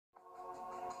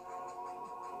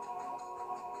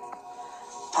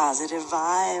Positive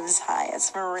vibes. Hi,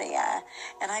 it's Maria.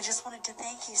 And I just wanted to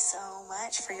thank you so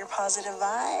much for your positive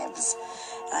vibes.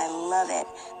 I love it.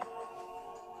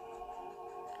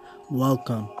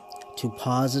 Welcome to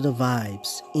Positive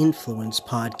Vibes Influence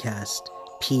Podcast,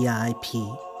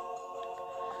 PIP.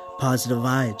 Positive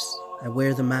Vibes. I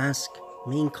wear the mask.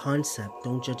 Main concept,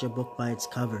 don't judge a book by its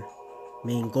cover.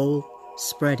 Main goal,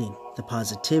 spreading the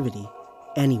positivity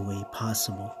any way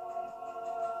possible.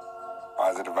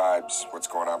 Positive Vibes. What's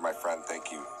going on, my friend?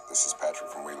 Thank you. This is Patrick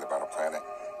from We Live on a Planet.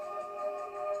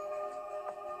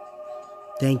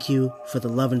 Thank you for the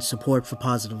love and support for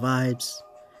Positive Vibes.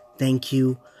 Thank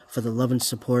you for the love and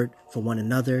support for one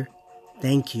another.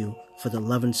 Thank you for the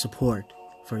love and support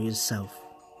for yourself.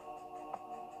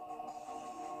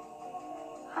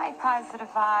 Hi, Positive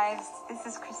Vibes. This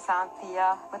is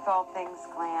Chrysanthia with All Things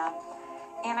Glam.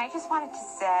 And I just wanted to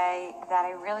say that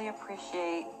I really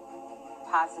appreciate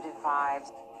Positive Vibes.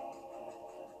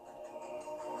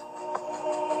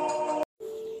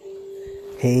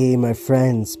 Hey, my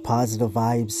friends, Positive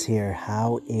Vibes here.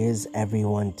 How is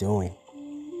everyone doing?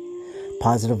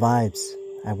 Positive Vibes.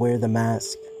 I wear the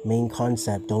mask. Main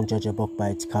concept, don't judge a book by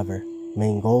its cover.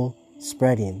 Main goal,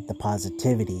 spreading the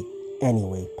positivity any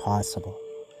way possible.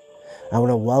 I want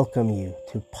to welcome you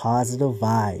to Positive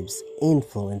Vibes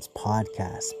Influence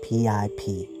Podcast,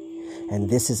 PIP. And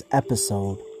this is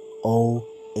episode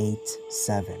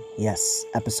 087. Yes,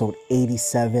 episode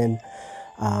 87.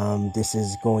 This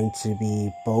is going to be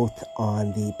both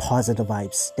on the Positive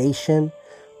Vibes station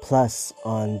plus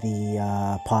on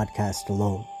the podcast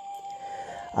alone.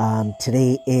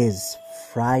 Today is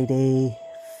Friday,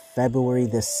 February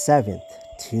the 7th,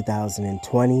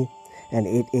 2020, and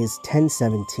it is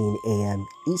 10:17 a.m.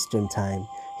 Eastern Time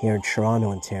here in Toronto,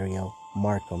 Ontario,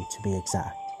 Markham to be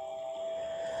exact.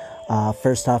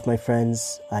 First off, my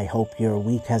friends, I hope your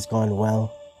week has gone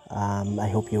well. I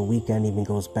hope your weekend even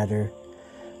goes better.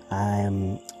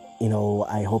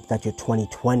 I hope that your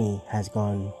 2020 has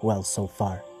gone well so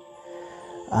far.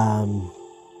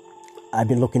 I've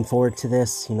been looking forward to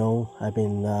this. I've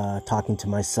been talking to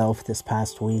myself this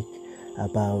past week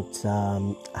about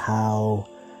how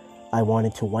I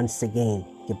wanted to once again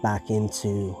get back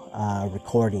into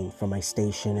recording for my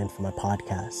station and for my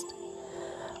podcast.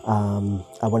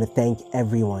 I want to thank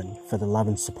everyone for the love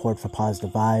and support for Positive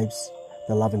Vibes,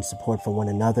 the love and support for one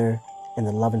another, and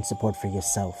the love and support for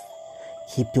yourself.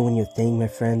 Keep doing your thing, my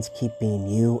friends. Keep being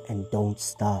you and don't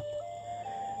stop.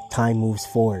 Time moves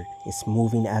forward. It's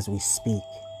moving as we speak,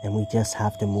 and we just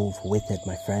have to move with it,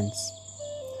 my friends.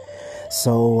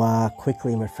 So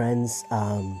quickly, my friends,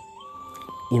 Positive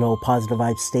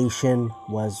Vibes Station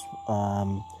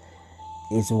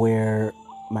is where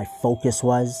my focus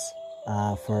was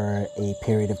for a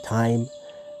period of time.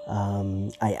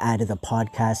 I added a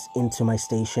podcast into my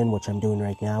station, which I'm doing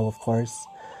right now, of course.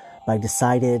 But I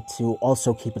decided to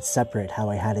also keep it separate how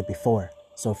I had it before.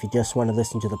 So if you just want to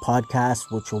listen to the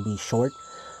podcast, which will be short,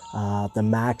 the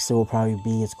max it will probably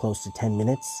be is close to 10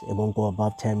 minutes. It won't go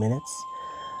above 10 minutes.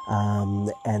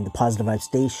 And the Positive Vibe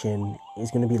Station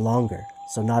is going to be longer.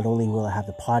 So not only will I have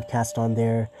the podcast on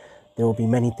there, there will be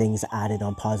many things added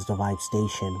on Positive Vibe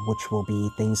Station, which will be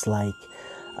things like,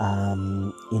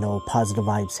 Positive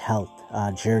Vibes Health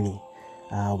Journey,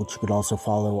 which you could also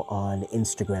follow on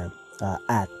Instagram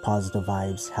at Positive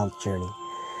Vibes Health Journey.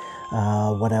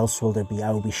 What else will there be?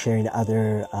 I will be sharing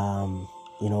other,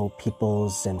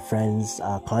 people's and friends'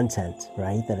 content,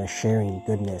 right? That are sharing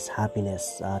goodness,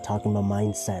 happiness, talking about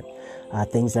mindset,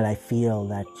 things that I feel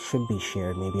that should be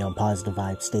shared maybe on Positive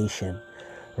Vibe Station,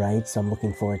 right? So I'm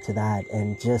looking forward to that.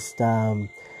 And just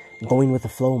going with the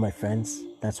flow, my friends.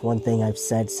 That's one thing I've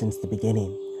said since the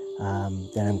beginning,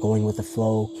 that I'm going with the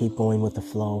flow, keep going with the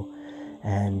flow,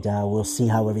 and we'll see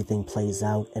how everything plays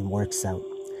out and works out.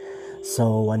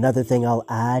 So another thing I'll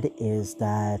add is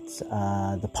that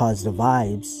the Positive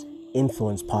Vibes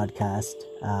Influence Podcast,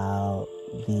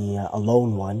 the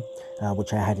alone one,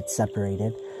 which I had it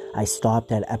separated, I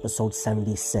stopped at episode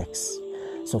 76.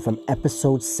 So from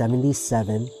episode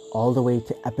 77 all the way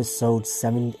to episode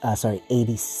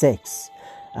 86,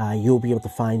 you'll be able to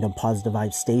find on Positive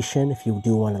Vibes Station if you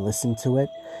do want to listen to it.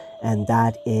 And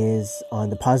that is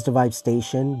on the Positive Vibe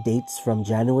Station, dates from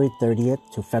January 30th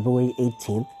to February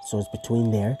 18th. So it's between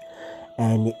there.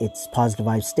 And it's Positive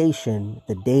Vibe Station,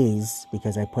 the days,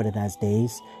 because I put it as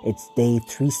days, it's day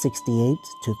 368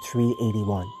 to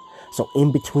 381. So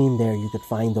in between there, you could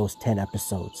find those 10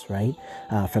 episodes, right?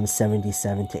 From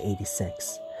 77 to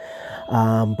 86.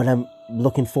 But I'm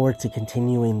looking forward to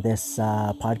continuing this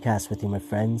podcast with you, my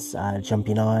friends,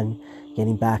 jumping on,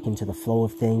 getting back into the flow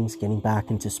of things, getting back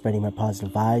into spreading my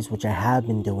positive vibes, which I have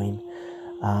been doing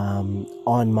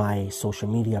on my social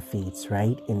media feeds,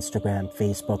 right? Instagram,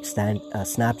 Facebook,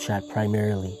 Snapchat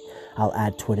primarily. I'll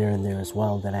add Twitter in there as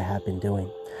well that I have been doing.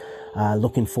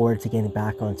 Looking forward to getting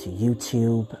back onto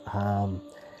YouTube.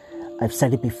 I've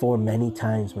said it before many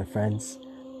times, my friends.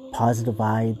 Positive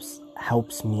vibes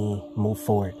helps me move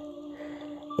forward.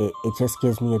 It just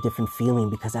gives me a different feeling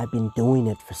because I've been doing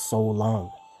it for so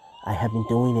long. I have been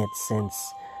doing it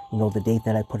since, the date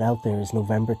that I put out there is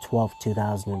November 12th,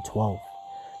 2012.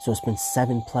 So it's been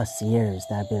 7+ years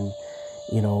that I've been,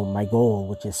 my goal,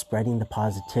 which is spreading the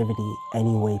positivity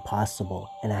any way possible.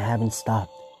 And I haven't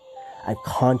stopped. I've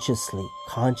consciously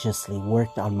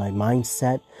worked on my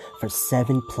mindset for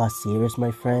 7+ years,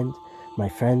 my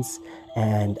friends.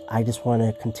 And I just want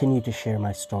to continue to share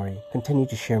my story, continue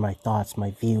to share my thoughts,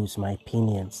 my views, my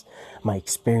opinions, my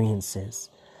experiences.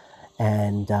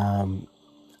 And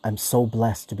I'm so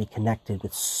blessed to be connected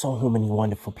with so many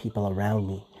wonderful people around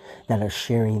me that are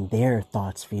sharing their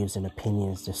thoughts, views, and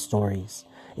opinions, their stories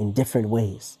in different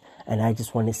ways. And I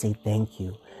just want to say thank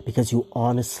you, because you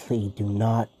honestly do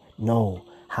not know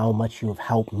how much you have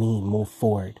helped me move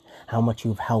forward, how much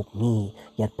you've helped me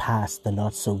get past the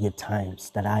not so good times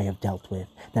that I have dealt with,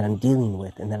 that I'm dealing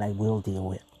with, and that I will deal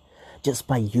with, just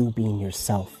by you being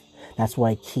yourself. That's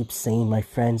why I keep saying, my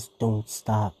friends, don't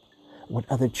stop. What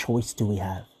other choice do we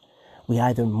have? We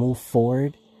either move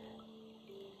forward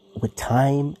with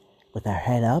time, with our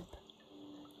head up,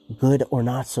 good or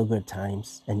not so good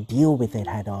times, and deal with it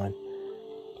head on,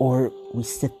 or we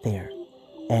sit there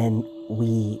and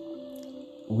we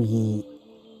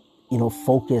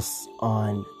focus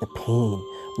on the pain.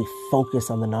 We focus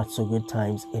on the not so good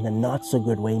times in a not so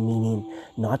good way, meaning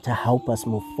not to help us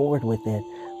move forward with it,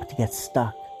 but to get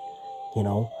stuck.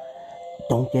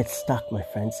 Don't get stuck, my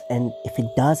friends. And if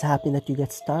it does happen that you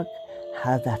get stuck,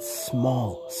 have that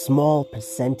small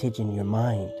percentage in your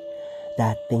mind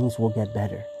that things will get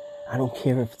better. I don't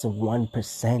care if it's a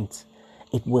 1%,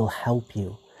 it will help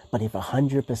you. But if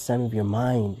 100% of your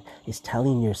mind is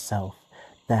telling yourself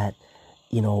that,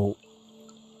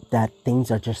 that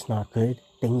things are just not good,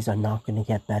 things are not going to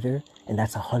get better, and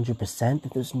that's 100%,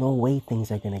 then there's no way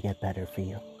things are going to get better for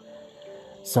you.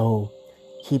 So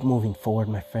keep moving forward,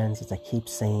 my friends. As I keep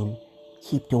saying,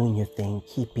 keep doing your thing,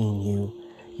 keep being you.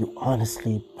 You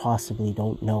honestly possibly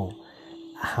don't know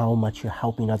how much you're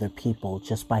helping other people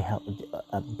just by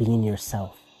being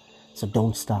yourself. So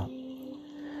don't stop.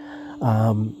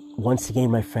 Once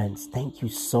again, my friends, thank you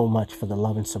so much for the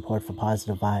love and support for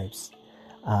Positive Vibes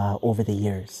over the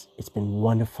years. It's been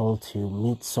wonderful to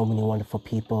meet so many wonderful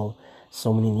people,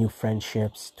 so many new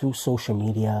friendships through social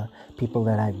media, people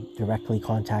that I've directly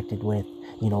contacted with,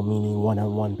 meaning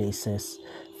one-on-one basis,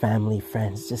 family,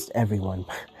 friends, just everyone.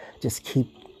 Just keep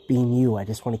being you. I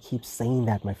just want to keep saying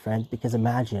that, my friends, because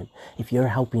imagine if you're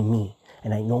helping me,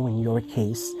 and I know in your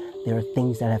case, there are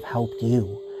things that have helped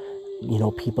you,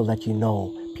 people that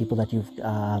people that you've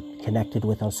connected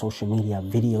with on social media,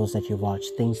 videos that you've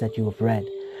watched, things that you have read,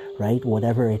 right?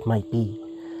 Whatever it might be,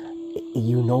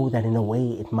 that in a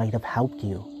way it might have helped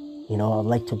you. I'd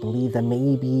like to believe that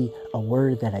maybe a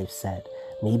word that I've said,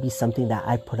 maybe something that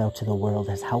I put out to the world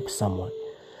has helped someone.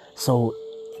 So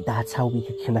that's how we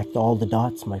could connect all the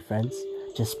dots, my friends,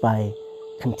 just by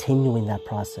continuing that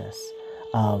process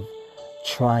of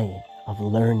trying, of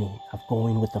learning, of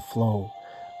going with the flow.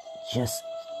 Just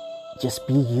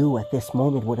be you at this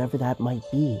moment, whatever that might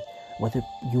be. Whether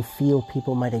you feel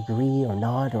people might agree or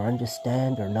not, or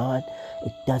understand or not,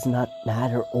 it does not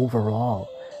matter overall.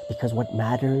 Because what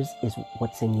matters is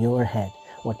what's in your head.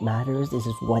 What matters is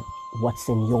what's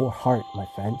in your heart, my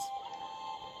friends.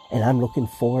 And I'm looking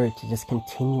forward to just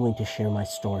continuing to share my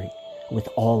story with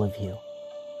all of you.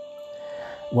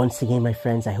 Once again, my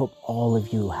friends, I hope all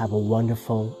of you have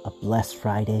a blessed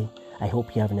Friday. I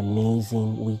hope you have an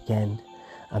amazing weekend,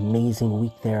 amazing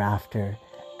week thereafter,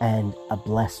 and a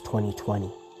blessed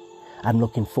 2020. I'm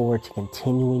looking forward to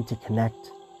continuing to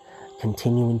connect,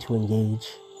 continuing to engage,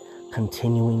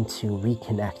 continuing to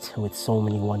reconnect with so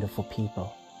many wonderful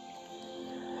people.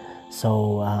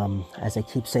 So, as I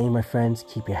keep saying, my friends,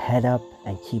 keep your head up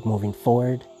and keep moving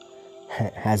forward.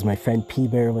 As my friend P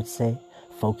Bear would say,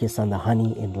 focus on the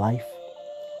honey in life.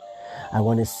 I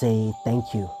want to say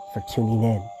thank you for tuning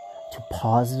in to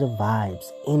Positive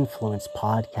Vibes Influence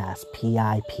Podcast,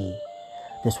 PIP.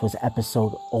 This was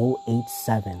episode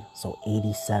 087, so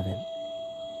 87.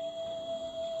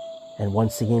 And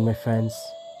once again, my friends,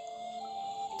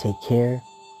 take care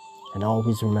and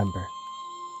always remember,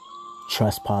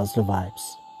 trust positive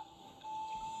vibes.